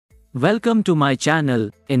Welcome to my channel.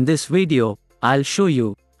 In this video, I'll show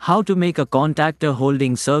you how to make a contactor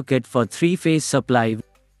holding circuit for 3-phase supply.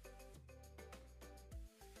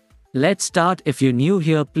 Let's start. If you're new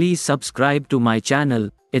here, please subscribe to my channel.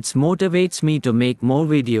 It motivates me to make more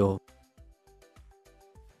video.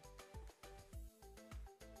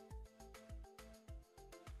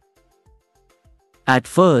 At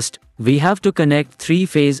first, we have to connect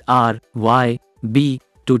 3-phase R, Y, B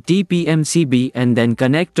to TPMCB and then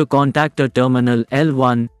connect to contactor terminal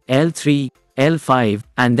L1, L3, L5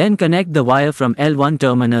 and then connect the wire from L1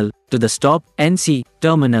 terminal to the stop NC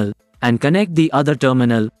terminal and connect the other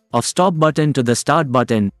terminal of stop button to the start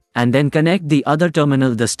button and then connect the other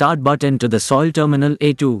terminal the start button to the soil terminal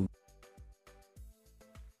A2.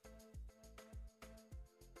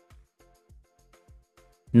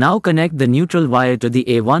 Now connect the neutral wire to the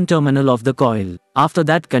A1 terminal of the coil. After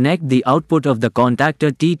that, connect the output of the contactor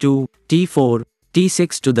T2, T4,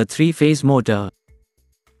 T6 to the 3-phase motor.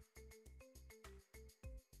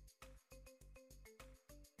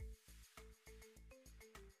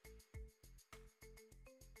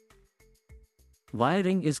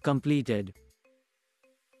 Wiring is completed.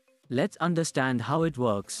 Let's understand how it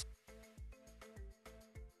works.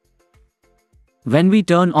 When we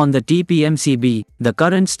turn on the TPMCB, the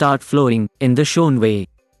current start flowing in the shown way.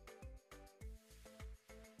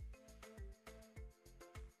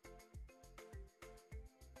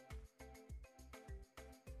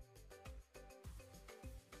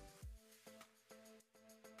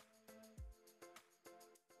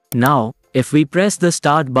 Now, if we press the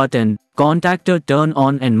start button, contactor turn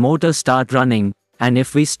on and motor start running, and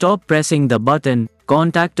if we stop pressing the button,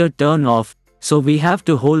 contactor turn off. So we have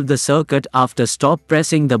to hold the circuit after stop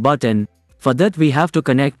pressing the button. For that we have to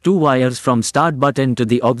connect 2 wires from start button to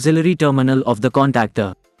the auxiliary terminal of the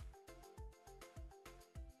contactor.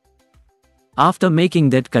 After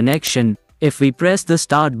making that connection, if we press the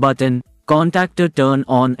start button, contactor turn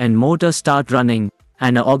on and motor start running,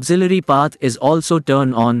 and an auxiliary path is also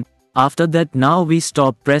turn on. After that now we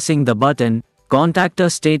stop pressing the button,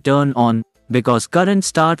 contactor stay turn on, because current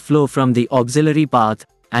start flow from the auxiliary path,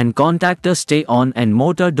 and contactor stay on and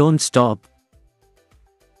motor don't stop.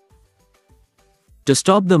 To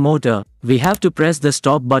stop the motor, we have to press the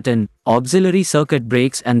stop button, auxiliary circuit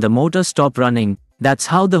breaks and the motor stop running. That's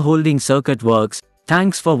how the holding circuit works.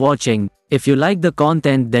 Thanks for watching. If you like the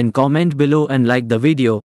content, then comment below and like the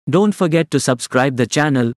video. Don't forget to subscribe the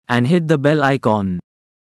channel and hit the bell icon.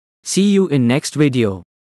 See you in next video.